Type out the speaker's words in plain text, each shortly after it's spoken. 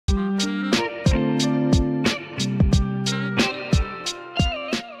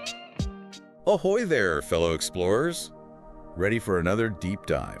Ahoy there, fellow explorers! Ready for another deep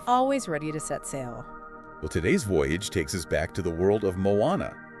dive? Always ready to set sail. Well, today's voyage takes us back to the world of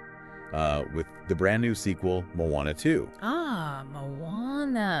Moana, with the brand new sequel, Moana 2. Ah,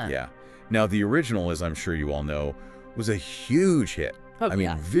 Moana. Yeah. Now, the original, as I'm sure you all know, was a huge hit. Oh, I mean,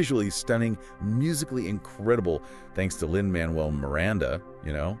 yeah. visually stunning, musically incredible, thanks to Lin-Manuel Miranda,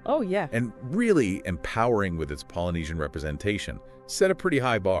 Oh, yeah. and really empowering with its Polynesian representation. Set a pretty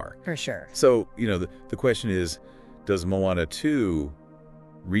high bar. For sure. So, the question is, does Moana 2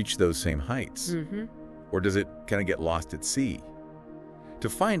 reach those same heights? Mm-hmm. Or does it kind of get lost at sea? To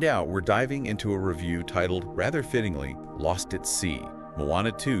find out, we're diving into a review titled, rather fittingly, Lost at Sea.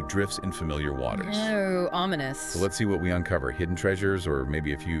 Moana 2 drifts in familiar waters. Oh, ominous. So let's see what we uncover. Hidden treasures or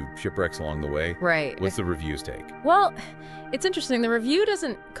maybe a few shipwrecks along the way? Right. What's the review's take? Well, it's interesting. The review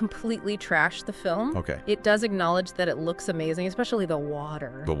doesn't completely trash the film. Okay. It does acknowledge that it looks amazing, especially the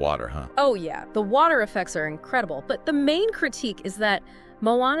water. The water, huh? Oh, yeah. The water effects are incredible. But the main critique is that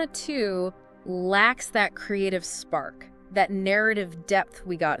Moana 2 lacks that creative spark, that narrative depth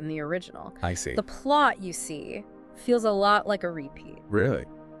we got in the original. I see. The plot, you see, feels a lot like a repeat. Really?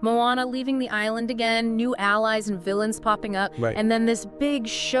 Moana leaving the island again, new allies and villains popping up, Right. and then this big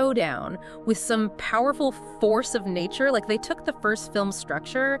showdown with some powerful force of nature. Like, they took the first film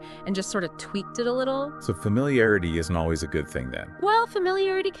structure and just sort of tweaked it a little. So familiarity isn't always a good thing then? Well,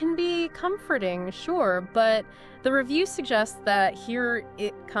 familiarity can be comforting, sure, but the review suggests that here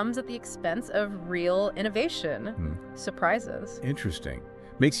it comes at the expense of real innovation. Surprises. Interesting.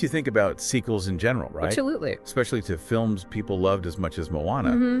 Makes you think about sequels in general, right? Absolutely. Especially to films people loved as much as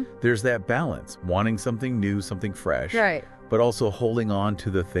Moana. There's that balance, wanting something new, something fresh, Right. but also holding on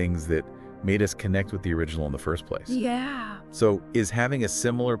to the things that made us connect with the original in the first place. Yeah. So is having a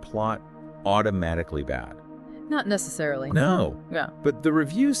similar plot automatically bad? Not necessarily. No. Yeah. But the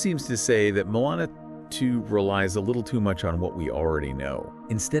review seems to say that Moana 2 relies a little too much on what we already know,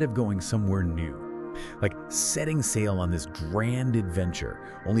 instead of going somewhere new. Like setting sail on this grand adventure,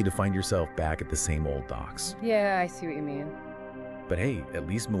 only to find yourself back at the same old docks. Yeah, I see what you mean. But hey, at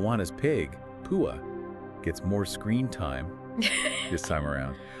least Moana's pig, Pua, gets more screen time this time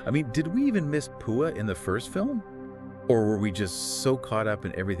around. I mean, did we even miss Pua in the first film? Or were we just so caught up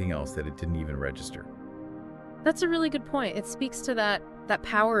in everything else that it didn't even register? That's a really good point. It speaks to that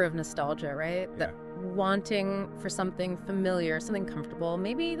power of nostalgia, right? Yeah. That wanting for something familiar, something comfortable.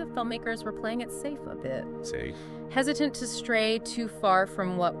 Maybe the filmmakers were playing it safe a bit. Say, Hesitant to stray too far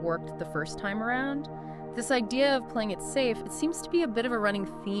from what worked the first time around. This idea of playing it safe, it seems to be a bit of a running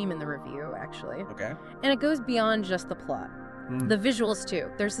theme in the review, actually. okay. And it goes beyond just the plot. The visuals, too.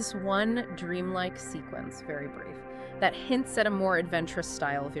 There's this one dreamlike sequence, very brief, that hints at a more adventurous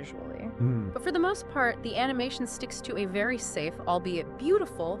style visually. But for the most part, the animation sticks to a very safe, albeit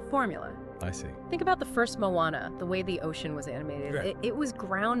beautiful, formula. I see. Think about the first Moana, the way the ocean was animated. Right. It was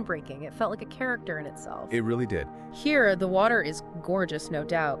groundbreaking. It felt like a character in itself. It really did. Here, the water is gorgeous, no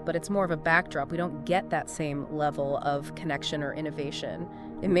doubt, but it's more of a backdrop. We don't get that same level of connection or innovation.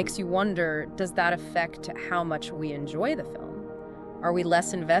 It makes you wonder, does that affect how much we enjoy the film? Are we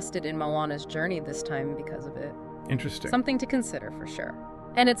less invested in Moana's journey this time because of it? Interesting. Something to consider, for sure.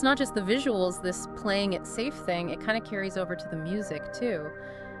 And it's not just the visuals, this playing it safe thing, it kind of carries over to the music, too.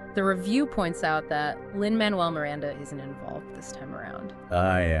 The review points out that Lin-Manuel Miranda isn't involved this time around.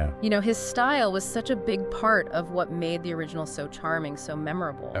 Yeah. You know, his style was such a big part of what made the original so charming, so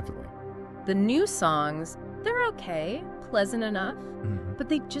memorable. Definitely. The new songs, they're okay, pleasant enough, but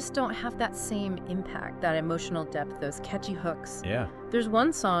they just don't have that same impact, that emotional depth, those catchy hooks. Yeah. There's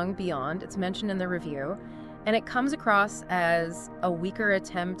one song, Beyond, it's mentioned in the review, and it comes across as a weaker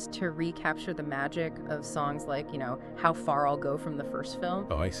attempt to recapture the magic of songs like, How Far I'll Go from the first film.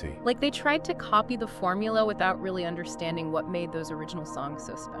 Oh, I see. Like, they tried to copy the formula without really understanding what made those original songs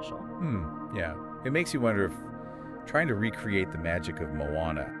so special. Yeah. It makes you wonder if trying to recreate the magic of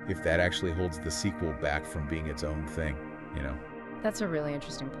Moana, if that actually holds the sequel back from being its own thing, That's a really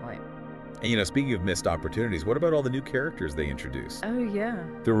interesting point. And speaking of missed opportunities, what about all the new characters they introduce? Oh, yeah.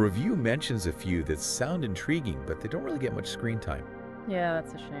 The review mentions a few that sound intriguing, but they don't really get much screen time. Yeah,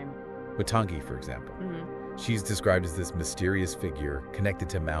 that's a shame. Watangi, for example. She's described as this mysterious figure connected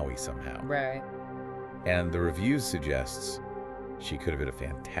to Maui somehow. Right. And the review suggests she could have been a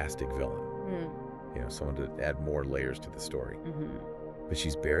fantastic villain. Someone to add more layers to the story. But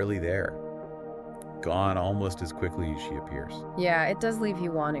she's barely there. Gone almost as quickly as she appears. Yeah, it does leave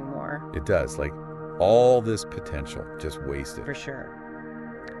you wanting more. It does. Like, all this potential just wasted. For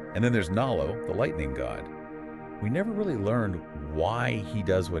sure. And then there's Nalo, the lightning god. We never really learned why he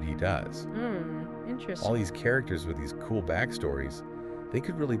does what he does. Interesting. All these characters with these cool backstories they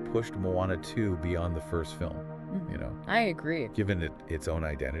could really push Moana 2 beyond the first film, you know, I agree. given it its own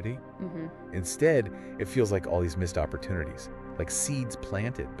identity. Hmm. Instead, it feels like all these missed opportunities, like seeds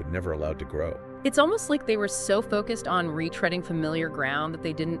planted but never allowed to grow. It's almost like they were so focused on retreading familiar ground that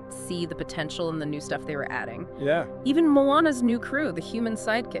they didn't see the potential in the new stuff they were adding. Yeah. Even Moana's new crew, the human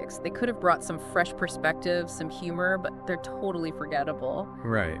sidekicks, they could have brought some fresh perspective, some humor, but they're totally forgettable.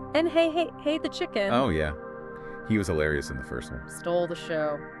 Right. And hey, the chicken Oh, yeah. He was hilarious in the first one. stole the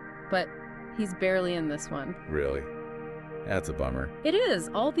show, but he's barely in this one. Really. That's a bummer. It is.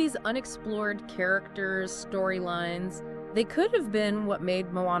 All these unexplored characters, storylines, they could have been what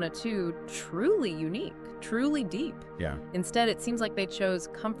made Moana 2 truly unique, truly deep. Yeah. Instead, it seems like they chose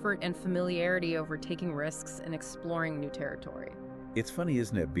comfort and familiarity over taking risks and exploring new territory. It's funny,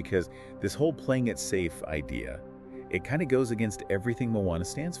 isn't it? Because this whole playing it safe idea, it kind of goes against everything Moana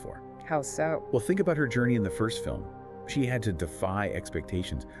stands for. How so? Well, think about her journey in the first film. She had to defy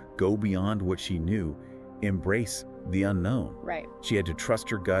expectations, go beyond what she knew, embrace the unknown. Right. She had to trust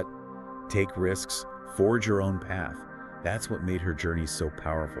her gut, take risks, forge her own path. That's what made her journey so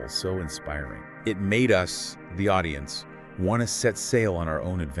powerful, so inspiring. It made us, the audience, want to set sail on our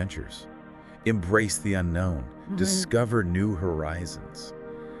own adventures, embrace the unknown, discover new horizons.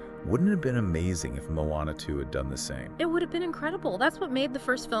 Wouldn't it have been amazing if Moana 2 had done the same? It would have been incredible. That's what made the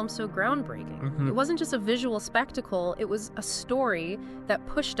first film so groundbreaking. It wasn't just a visual spectacle, it was a story that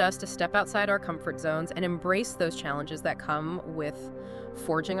pushed us to step outside our comfort zones and embrace those challenges that come with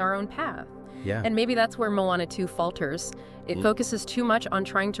forging our own path. Yeah. And maybe that's where Moana 2 falters. It focuses too much on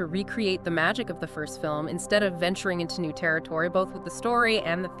trying to recreate the magic of the first film instead of venturing into new territory, both with the story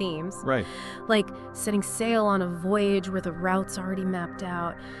and the themes. Right. Like setting sail on a voyage where the route's already mapped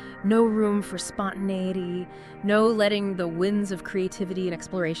out, no room for spontaneity, no letting the winds of creativity and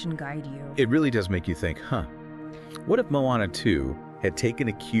exploration guide you. It really does make you think, what if Moana 2 had taken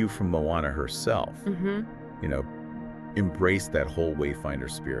a cue from Moana herself? You know, embraced that whole Wayfinder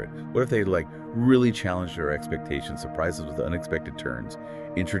spirit? What if they really challenged our expectations, surprised us with unexpected turns,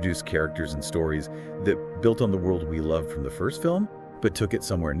 introduced characters and stories that built on the world we loved from the first film, but took it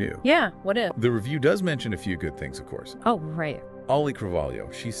somewhere new? Yeah, what if? The review does mention a few good things, of course. Oh, right. Ollie Carvalho,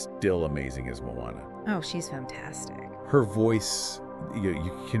 she's still amazing as Moana. Oh, she's fantastic. Her voice,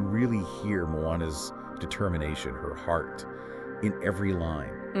 you can really hear Moana's determination, her heart, in every line.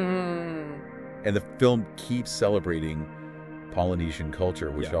 And the film keeps celebrating Polynesian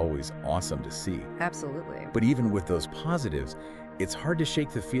culture, which is always awesome to see. Absolutely. But even with those positives, it's hard to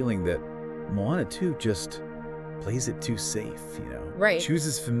shake the feeling that Moana 2 just plays it too safe, Right.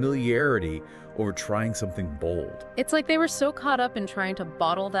 Chooses familiarity over trying something bold. It's like they were so caught up in trying to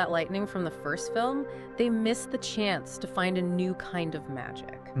bottle that lightning from the first film, they missed the chance to find a new kind of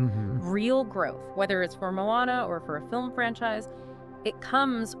magic. Real growth, whether it's for Moana or for a film franchise, it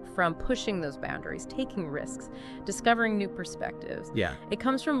comes from pushing those boundaries, taking risks, discovering new perspectives. Yeah. It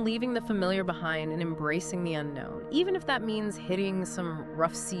comes from leaving the familiar behind and embracing the unknown, even if that means hitting some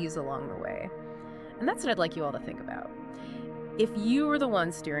rough seas along the way. And that's what I'd like you all to think about. If you were the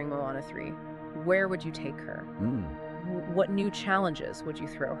one steering Moana 3, where would you take her? What new challenges would you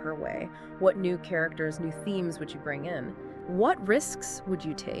throw her way? What new characters, new themes would you bring in? What risks would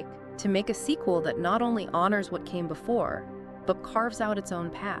you take to make a sequel that not only honors what came before, but carves out its own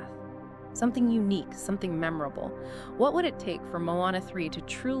path? Something unique, something memorable. What would it take for Moana 3 to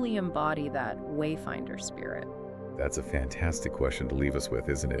truly embody that Wayfinder spirit? That's a fantastic question to leave us with,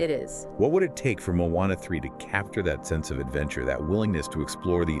 isn't it? It is. What would it take for Moana 3 to capture that sense of adventure, that willingness to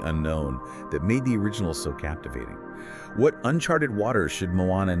explore the unknown that made the original so captivating? What uncharted waters should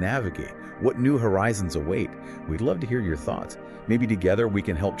Moana navigate? What new horizons await? We'd love to hear your thoughts. Maybe together we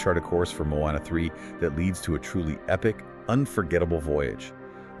can help chart a course for Moana 3 that leads to a truly epic, unforgettable voyage.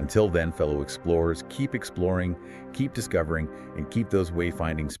 Until then, fellow explorers, keep exploring, keep discovering, and keep those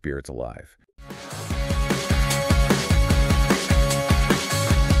wayfinding spirits alive.